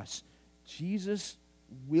cross, Jesus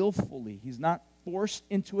willfully, he's not forced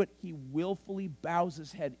into it, he willfully bows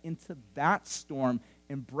his head into that storm,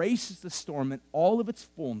 embraces the storm in all of its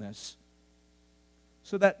fullness,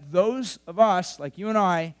 so that those of us, like you and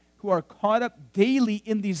I, who are caught up daily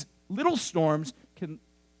in these little storms, can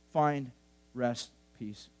find rest,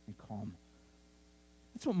 peace, and calm.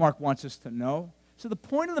 That's what Mark wants us to know. So the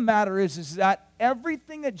point of the matter is that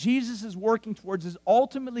everything that Jesus is working towards is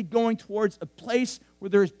ultimately going towards a place where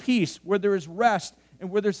there is peace, where there is rest, and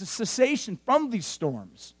where there's a cessation from these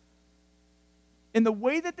storms. And the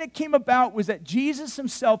way that came about was that Jesus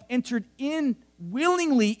himself entered in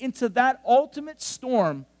willingly into that ultimate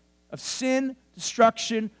storm of sin,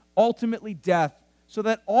 destruction, ultimately death, so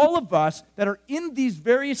that all of us that are in these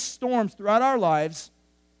various storms throughout our lives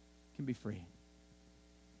can be free.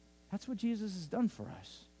 That's what Jesus has done for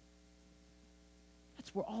us.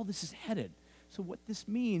 That's where all this is headed. So what this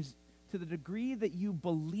means, to the degree that you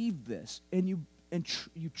believe this and you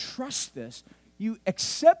trust this, you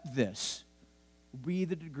accept this, will be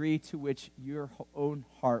the degree to which your own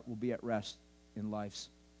heart will be at rest in life's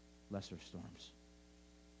lesser storms.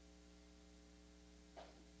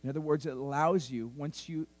 In other words, it allows you, once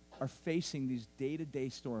you are facing these day-to-day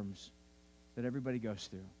storms that everybody goes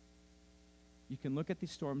through, you can look at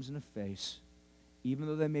these storms in the face. Even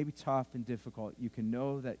though they may be tough and difficult, you can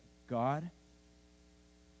know that God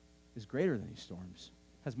is greater than these storms,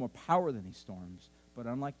 has more power than these storms, but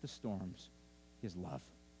unlike the storms, he has love.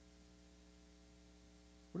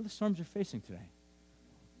 What are the storms you're facing today?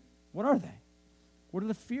 What are they? What are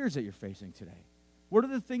the fears that you're facing today? What are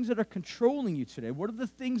the things that are controlling you today? What are the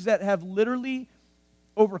things that have literally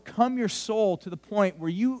overcome your soul to the point where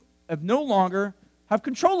you have no longer have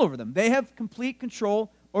control over them? They have complete control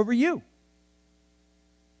over you.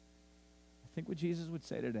 I think what Jesus would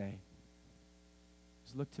say today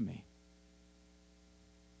is, look to me.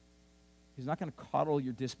 He's not going to coddle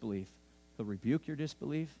your disbelief. He'll rebuke your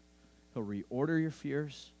disbelief. He'll reorder your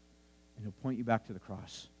fears. And he'll point you back to the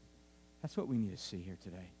cross. That's what we need to see here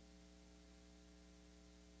today.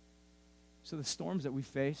 So the storms that we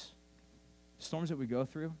face, the storms that we go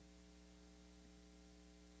through,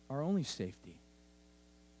 our only safety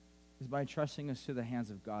is by entrusting us to the hands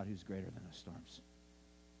of God who's greater than those storms.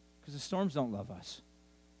 Because the storms don't love us.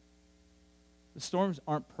 The storms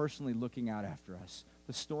aren't personally looking out after us.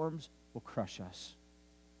 The storms will crush us.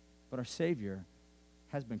 But our Savior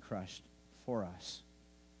has been crushed for us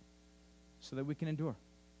so that we can endure.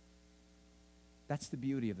 That's the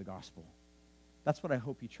beauty of the gospel. That's what I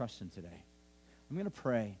hope you trust in today. I'm going to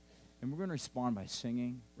pray, and we're going to respond by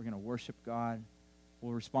singing. We're going to worship God.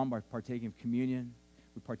 We'll respond by partaking of communion.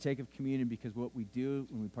 We partake of communion because what we do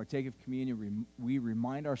when we partake of communion, we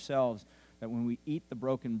remind ourselves that when we eat the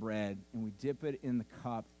broken bread and we dip it in the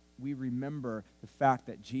cup, we remember the fact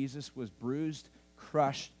that Jesus was bruised,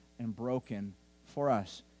 crushed, and broken for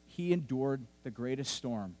us. He endured the greatest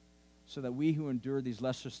storm so that we who endure these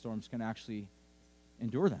lesser storms can actually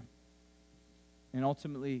endure them and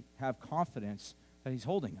ultimately have confidence that he's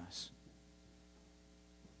holding us.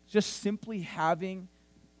 Just simply having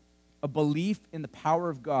a belief in the power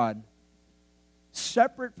of God,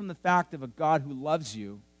 separate from the fact of a God who loves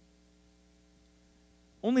you,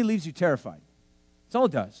 only leaves you terrified. That's all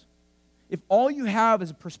it does. If all you have is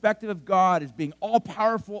a perspective of God as being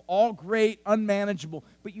all-powerful, all great, unmanageable,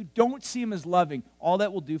 but you don't see him as loving, all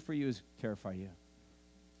that will do for you is terrify you.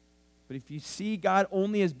 But if you see God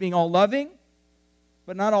only as being all-loving,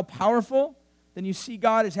 but not all-powerful, then you see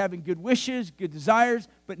God as having good wishes, good desires,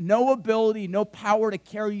 but no ability, no power to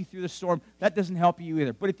carry you through the storm. That doesn't help you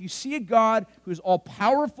either. But if you see a God who is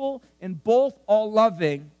all-powerful and both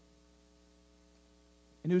all-loving,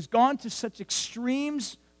 and who's gone to such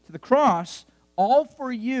extremes to the cross, all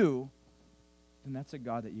for you, then that's a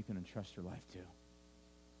God that you can entrust your life to.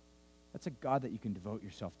 That's a God that you can devote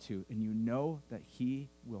yourself to, and you know that he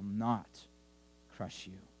will not crush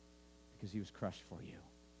you because he was crushed for you.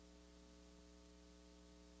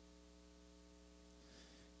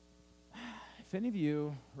 If any of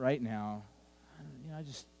you right now, I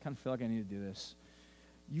just kind of feel like I need to do this.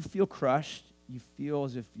 You feel crushed. You feel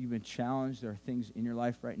as if you've been challenged. There are things in your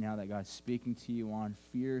life right now that God's speaking to you on,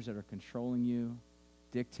 fears that are controlling you,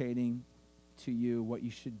 dictating to you what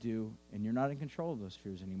you should do, and you're not in control of those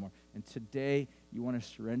fears anymore. And today, you want to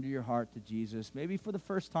surrender your heart to Jesus. Maybe for the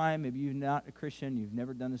first time, maybe you're not a Christian, you've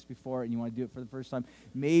never done this before, and you want to do it for the first time.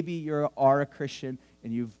 Maybe you are a Christian,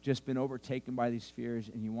 and you've just been overtaken by these fears,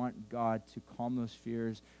 and you want God to calm those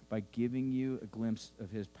fears by giving you a glimpse of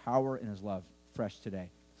his power and his love fresh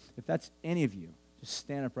today. If that's any of you, just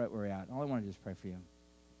stand up right where you're at. All I want to do is pray for you.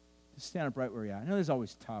 Just stand up right where you're at. I know this is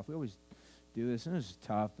always tough. We always do this, and this is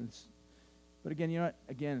tough. But again, you know what?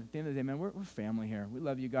 Again, at the end of the day, man, we're family here. We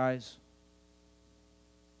love you guys.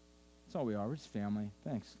 That's all we are. We're just family.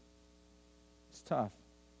 Thanks. It's tough.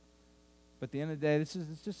 But at the end of the day, it's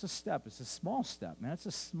just a step. It's a small step, man. It's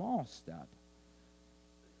a small step.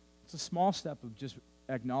 It's a small step of just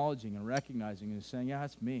acknowledging and recognizing and saying, yeah,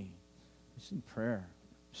 that's me. I'm just in prayer.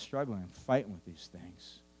 I'm struggling. I'm fighting with these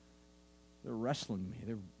things. They're wrestling me.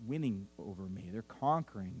 They're winning over me. They're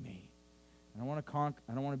conquering me. I don't want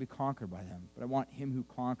to be conquered by them, but I want him who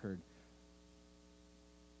conquered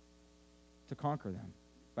to conquer them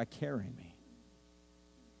by carrying me.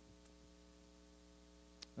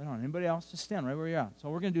 Right on. Anybody else? Just stand right where you're at. So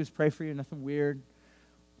all we're going to do is pray for you. Nothing weird.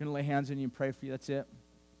 We're going to lay hands on you and pray for you. That's it.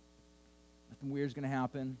 Nothing weird is going to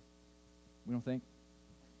happen. We don't think.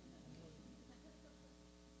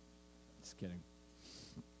 Just kidding.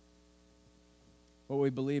 What we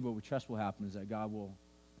believe, what we trust will happen is that God will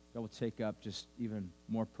take up just even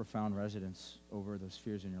more profound residence over those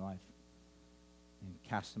fears in your life and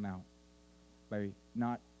cast them out. By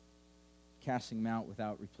not casting them out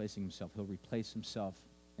without replacing himself, he'll replace himself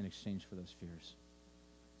in exchange for those fears.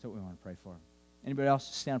 That's what we want to pray for. Anybody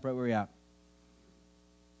else? Stand up right where you're at.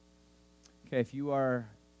 Okay, if you are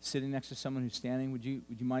sitting next to someone who's standing, would you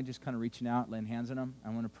mind just kind of reaching out, laying hands on them? I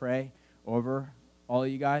want to pray over all of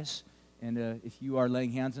you guys. And if you are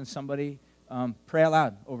laying hands on somebody, pray out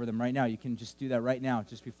loud over them right now. You can just do that right now,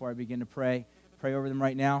 just before I begin to pray. Pray over them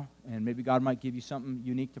right now, and maybe God might give you something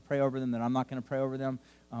unique to pray over them that I'm not going to pray over them.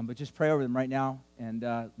 But just pray over them right now, and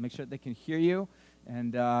make sure that they can hear you,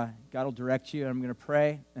 and God will direct you. And I'm going to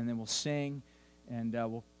pray, and then we'll sing, and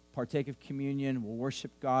we'll partake of communion. We'll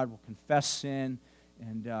worship God. We'll confess sin,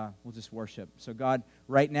 and we'll just worship. So God,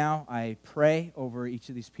 right now, I pray over each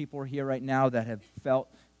of these people here right now that have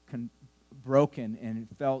felt broken and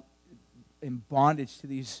felt in bondage to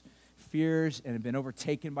these fears and have been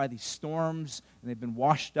overtaken by these storms, and they've been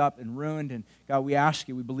washed up and ruined. And God, we ask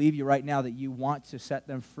you, we believe you right now that you want to set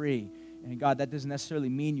them free. And God, that doesn't necessarily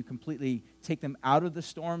mean you completely take them out of the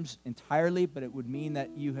storms entirely, but it would mean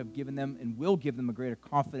that you have given them and will give them a greater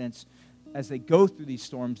confidence as they go through these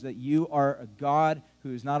storms, that you are a God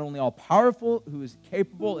who is not only all-powerful, who is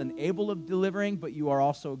capable and able of delivering, but you are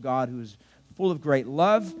also a God who is full of great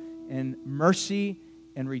love and mercy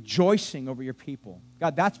and rejoicing over your people.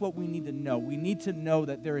 God, that's what we need to know. We need to know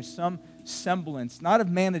that there is some semblance, not of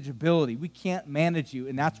manageability. We can't manage you,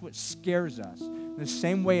 and that's what scares us. In the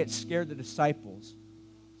same way it scared the disciples.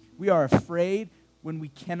 We are afraid when we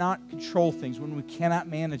cannot control things, when we cannot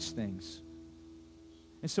manage things.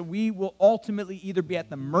 And so we will ultimately either be at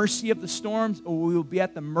the mercy of the storms or we will be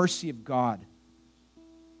at the mercy of God.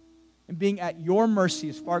 And being at your mercy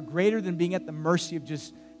is far greater than being at the mercy of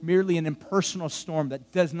just merely an impersonal storm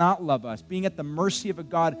that does not love us. Being at the mercy of a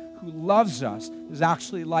God who loves us is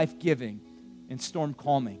actually life-giving and storm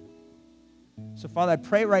calming. So, Father, I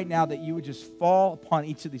pray right now that you would just fall upon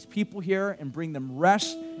each of these people here and bring them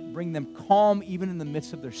rest, bring them calm even in the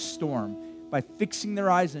midst of their storm by fixing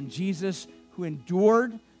their eyes on Jesus, who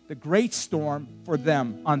endured the great storm for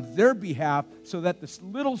them on their behalf so that the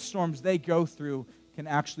little storms they go through can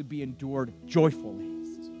actually be endured joyfully.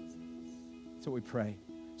 That's what we pray.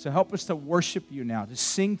 So help us to worship you now, to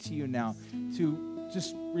sing to you now, to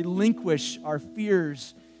just relinquish our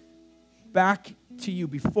fears back to you,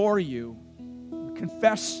 before you,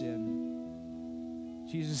 confess sin.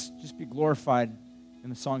 Jesus, just be glorified in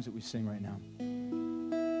the songs that we sing right now.